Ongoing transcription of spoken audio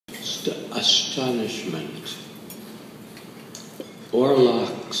astonishment.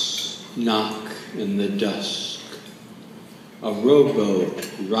 Oarlocks knock in the dusk. A rowboat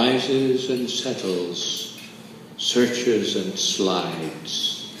rises and settles, searches and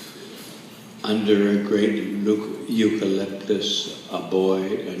slides. Under a great eucalyptus, a boy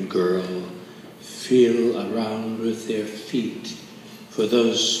and girl feel around with their feet for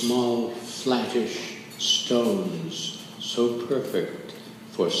those small, flattish stones so perfect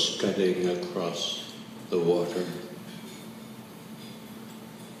for scudding across the water.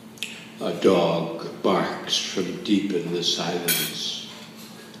 A dog barks from deep in the silence.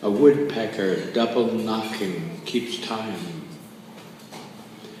 A woodpecker double knocking keeps time.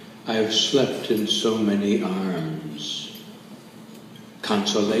 I have slept in so many arms.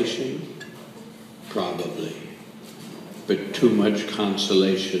 Consolation? Probably. But too much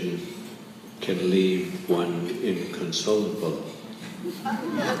consolation can leave one inconsolable.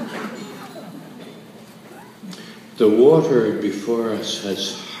 The water before us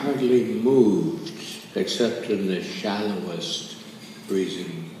has hardly moved except in the shallowest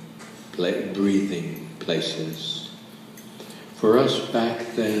breathing places. For us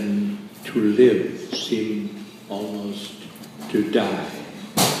back then, to live seemed almost to die.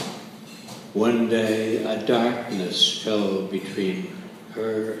 One day a darkness fell between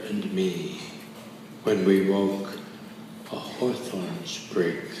her and me. When we woke, a hawthorn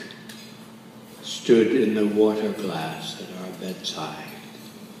sprig stood in the water glass at our bedside.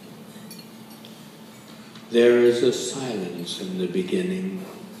 There is a silence in the beginning.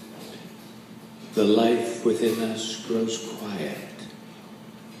 The life within us grows quiet.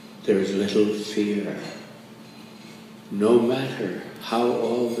 There is little fear. No matter how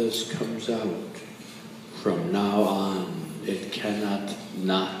all this comes out, from now on it cannot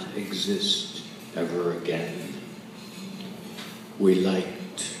not exist ever again. We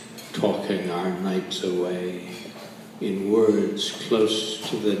liked talking our nights away in words close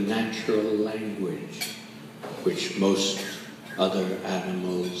to the natural language which most other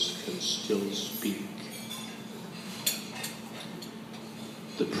animals can still speak.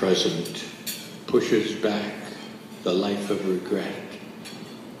 The present pushes back the life of regret.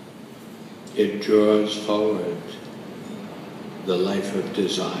 It draws forward the life of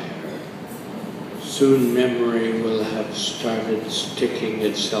desire. Soon memory will have started sticking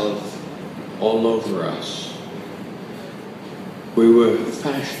itself all over us. We were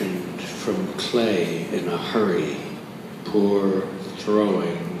fashioned from clay in a hurry. Poor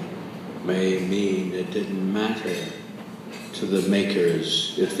throwing may mean it didn't matter to the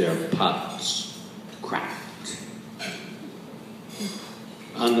makers if their pots cracked.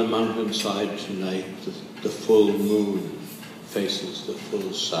 On the mountainside tonight, the full moon faces the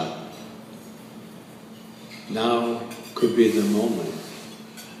full sun. Now could be the moment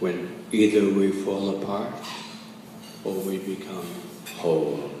when either we fall apart or we become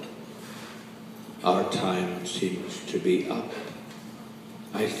whole. Our time seems to be up.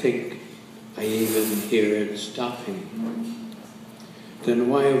 I think I even hear it stopping. Then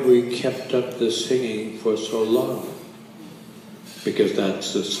why have we kept up the singing for so long? Because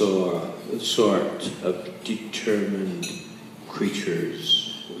that's the sort of determined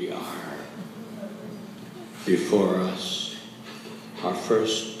creatures we are. Before us, our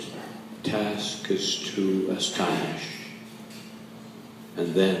first task is to astonish,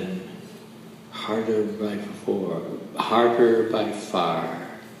 and then harder by far,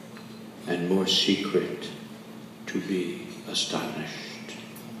 and more secret to be astonished.